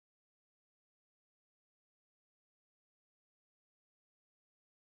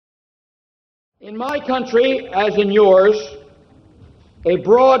In my country, as in yours, a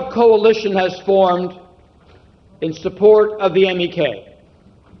broad coalition has formed in support of the MEK.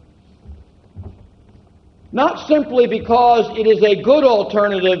 Not simply because it is a good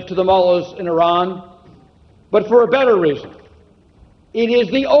alternative to the mullahs in Iran, but for a better reason. It is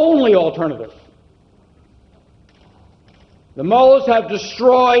the only alternative. The mullahs have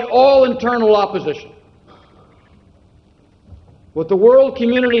destroyed all internal opposition. What the world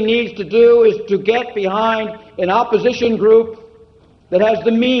community needs to do is to get behind an opposition group that has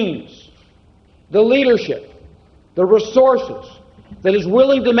the means, the leadership, the resources, that is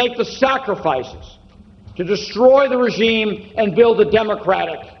willing to make the sacrifices to destroy the regime and build a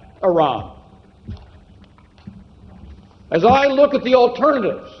democratic Iran. As I look at the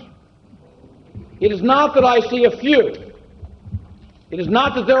alternatives, it is not that I see a few, it is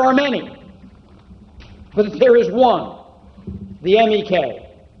not that there are many, but that there is one, the MEK.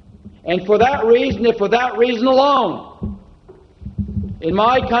 And for that reason, and for that reason alone, in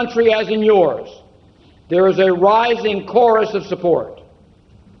my country as in yours, there is a rising chorus of support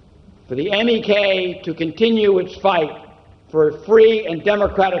for the MEK to continue its fight for a free and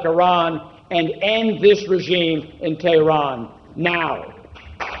democratic Iran and end this regime in Tehran now.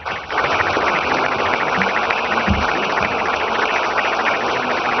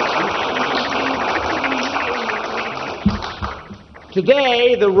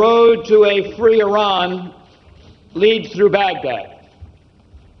 Today, the road to a free Iran leads through Baghdad.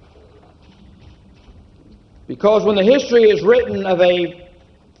 Because when the history is written of a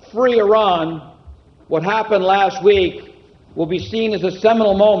free Iran, what happened last week will be seen as a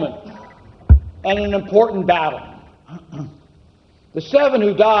seminal moment and an important battle. The 7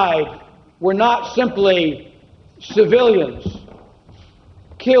 who died were not simply civilians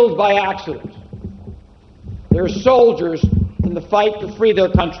killed by accident. They were soldiers in the fight to free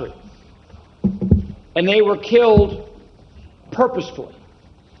their country. And they were killed purposefully.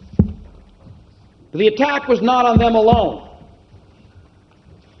 But the attack was not on them alone.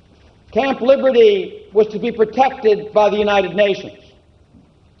 Camp Liberty was to be protected by the United Nations.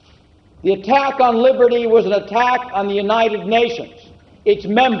 The attack on Liberty was an attack on the United Nations, its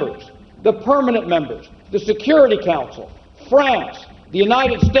members, the permanent members, the Security Council, France, the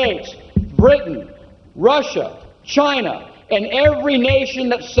United States, Britain, Russia, China, and every nation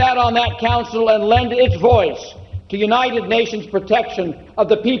that sat on that council and lent its voice to United Nations protection of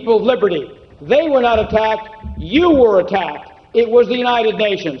the people of liberty. They were not attacked, you were attacked. It was the United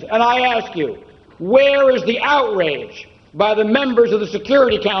Nations. And I ask you, where is the outrage by the members of the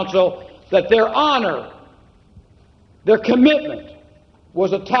Security Council that their honor, their commitment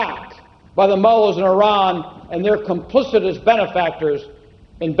was attacked by the mullahs in Iran and their complicitous benefactors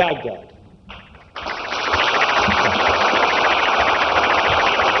in Baghdad?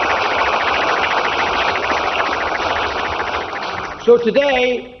 So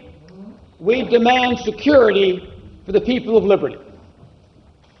today, we demand security for the people of liberty.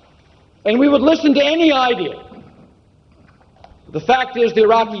 And we would listen to any idea. The fact is, the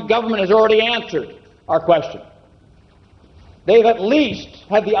Iraqi government has already answered our question. They've at least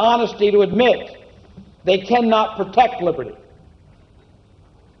had the honesty to admit they cannot protect liberty,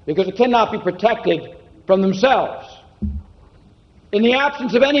 because it cannot be protected from themselves. In the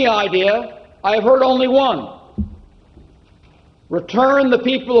absence of any idea, I have heard only one. Return the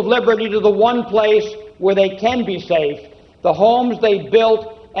people of liberty to the one place where they can be safe, the homes they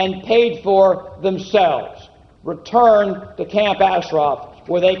built and paid for themselves. Return to Camp Ashraf,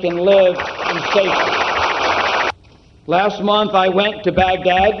 where they can live in safety. Last month I went to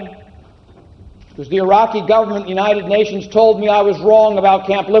Baghdad because the Iraqi government, the United Nations, told me I was wrong about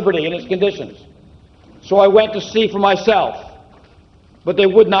Camp Liberty and its conditions. So I went to see for myself, but they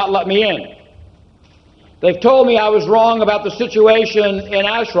would not let me in. They've told me I was wrong about the situation in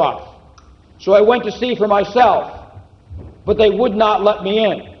Ashraf, so I went to see for myself, but they would not let me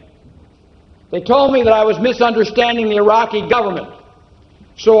in. They told me that I was misunderstanding the Iraqi government,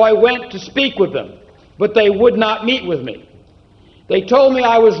 so I went to speak with them, but they would not meet with me. They told me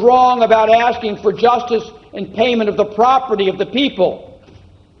I was wrong about asking for justice and payment of the property of the people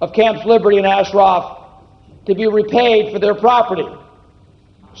of Camps Liberty and Ashraf to be repaid for their property.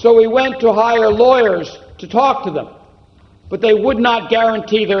 So we went to hire lawyers to talk to them, but they would not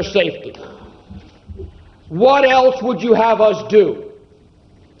guarantee their safety. What else would you have us do?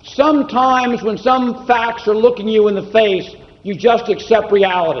 Sometimes when some facts are looking you in the face, you just accept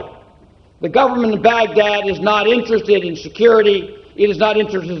reality. The government in Baghdad is not interested in security, it is not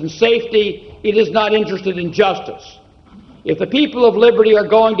interested in safety, it is not interested in justice. If the people of liberty are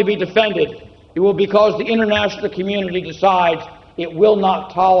going to be defended, it will be because the international community decides it will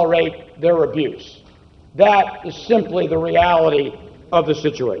not tolerate their abuse. That is simply the reality of the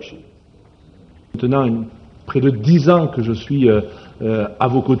situation. Maintenant près de 10 ans que je suis à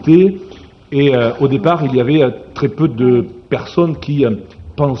vos côtés et au départ il y avait très peu de personnes qui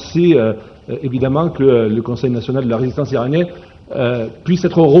pensaient évidemment que le Conseil national de la résistance iranienne puisse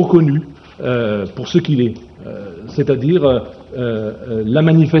être reconnu pour ce qu'il est, c'est-à-dire la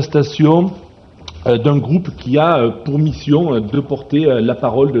manifestation d'un groupe qui a pour mission de porter la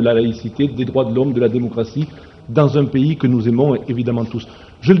parole de la laïcité, des droits de l'homme, de la démocratie dans un pays que nous aimons évidemment tous.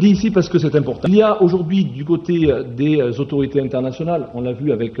 Je le dis ici parce que c'est important. Il y a aujourd'hui du côté des autorités internationales, on l'a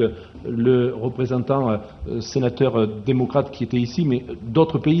vu avec le représentant sénateur démocrate qui était ici, mais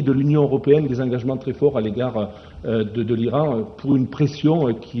d'autres pays de l'Union européenne, des engagements très forts à l'égard de l'Iran pour une pression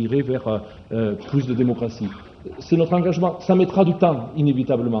qui irait vers plus de démocratie. C'est notre engagement. Ça mettra du temps,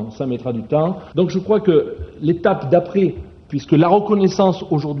 inévitablement. Ça mettra du temps. Donc je crois que l'étape d'après, puisque la reconnaissance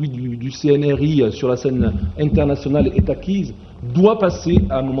aujourd'hui du CNRI sur la scène internationale est acquise, doit passer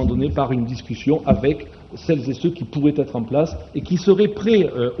à un moment donné par une discussion avec celles et ceux qui pourraient être en place et qui seraient prêts,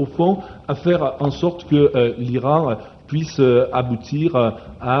 au fond, à faire en sorte que l'Iran puisse aboutir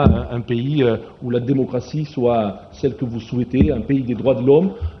à un pays où la démocratie soit celle que vous souhaitez, un pays des droits de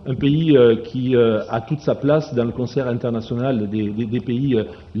l'homme, un pays qui a toute sa place dans le concert international des pays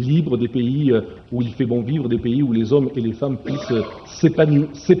libres, des pays où il fait bon vivre, des pays où les hommes et les femmes puissent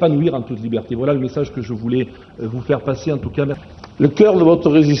s'épanouir en toute liberté. Voilà le message que je voulais vous faire passer en tout cas. Le cœur de votre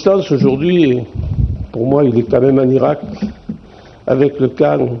résistance aujourd'hui, pour moi, il est quand même en Irak, avec le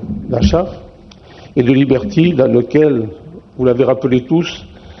camp Ashraf et de Liberty, dans lequel, vous l'avez rappelé tous,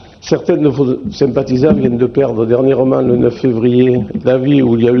 certains de vos sympathisants viennent de perdre dernièrement, le 9 février, la vie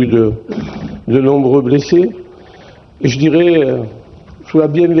où il y a eu de nombreux blessés. Et je dirais, sous la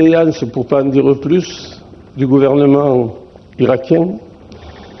bienveillance, pour ne pas en dire plus, du gouvernement irakien,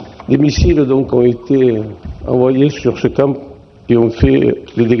 des missiles donc ont été envoyés sur ce camp et ont fait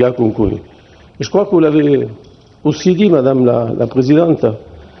les dégâts qu'on connaît. Et je crois que vous l'avez aussi dit, Madame la Présidente,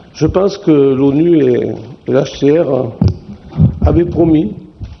 je pense que l'ONU et l'HCR avaient promis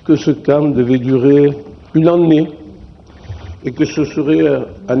que ce camp devait durer une année et que ce serait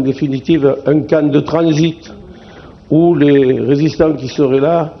en définitive un camp de transit où les résistants qui seraient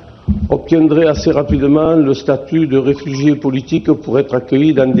là obtiendraient assez rapidement le statut de réfugiés politiques pour être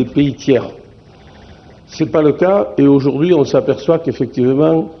accueillis dans des pays tiers. Ce n'est pas le cas et aujourd'hui on s'aperçoit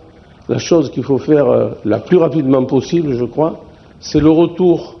qu'effectivement la chose qu'il faut faire la plus rapidement possible, je crois, c'est le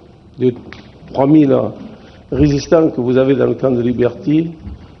retour des 3000 résistants que vous avez dans le camp de Liberty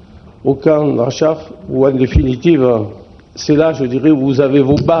au camp Ashraf, où en définitive, c'est là, je dirais, où vous avez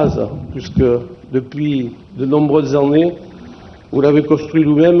vos bases, puisque depuis de nombreuses années, vous l'avez construit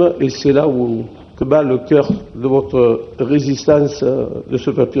vous-même, et c'est là que bat le cœur de votre résistance de ce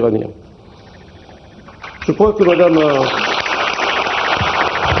peuple iranien. Je crois que Madame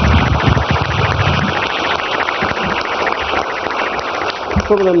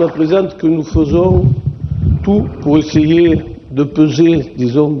la Présidente, que nous faisons tout pour essayer de peser,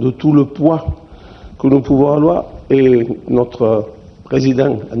 disons, de tout le poids que nous pouvons avoir. Et notre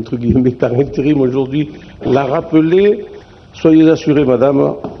président, entre guillemets, par intérim aujourd'hui, l'a rappelé. Soyez assurés,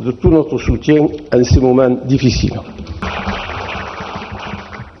 Madame, de tout notre soutien en ces moments difficiles.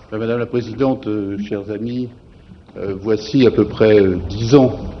 Madame la Présidente, chers amis, voici à peu près 10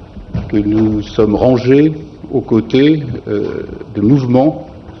 ans que nous sommes rangés aux côtés de mouvements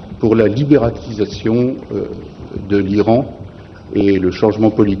pour la libéralisation de l'Iran et le changement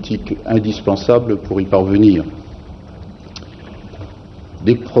politique indispensable pour y parvenir.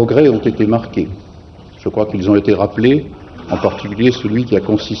 Des progrès ont été marqués. Je crois qu'ils ont été rappelés, en particulier celui qui a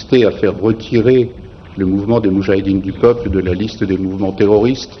consisté à faire retirer le mouvement des Moudjahidines du peuple de la liste des mouvements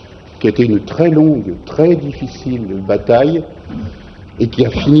terroristes, qui a été une très longue, très difficile bataille, et qui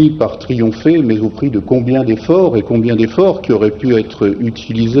a fini par triompher, mais au prix de combien d'efforts, et combien d'efforts qui auraient pu être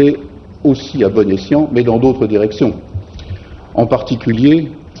utilisés aussi à bon escient, mais dans d'autres directions. En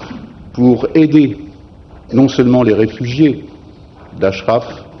particulier pour aider non seulement les réfugiés d'Ashraf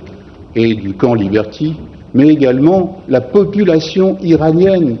et du camp Liberty, mais également la population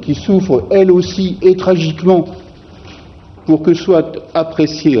iranienne qui souffre elle aussi et tragiquement, pour que soit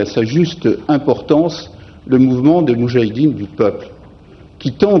apprécié à sa juste importance le mouvement des Moudjahidines du peuple,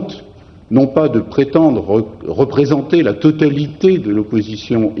 qui tente non pas de prétendre représenter la totalité de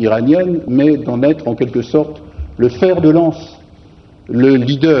l'opposition iranienne, mais d'en être en quelque sorte le fer de lance, le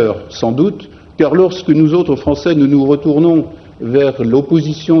leader sans doute, car lorsque nous autres Français nous retournons vers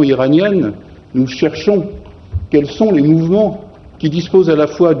l'opposition iranienne, nous cherchons quels sont les mouvements qui disposent à la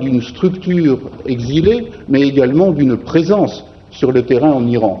fois d'une structure exilée, mais également d'une présence sur le terrain en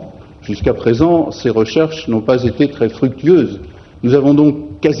Iran. Jusqu'à présent, ces recherches n'ont pas été très fructueuses. Nous avons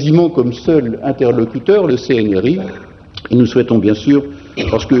donc quasiment comme seul interlocuteur le CNRI, et nous souhaitons bien sûr,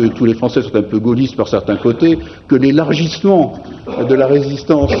 parce que tous les Français sont un peu gaullistes par certains côtés, que l'élargissement de la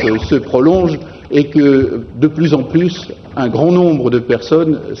résistance se prolonge et que de plus en plus un grand nombre de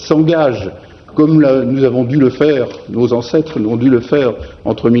personnes s'engagent, comme nous avons dû le faire, nos ancêtres ont dû le faire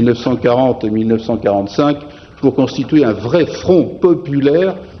entre 1940 et 1945, pour constituer un vrai front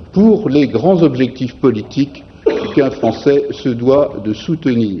populaire pour les grands objectifs politiques qu'un Français se doit de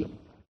soutenir.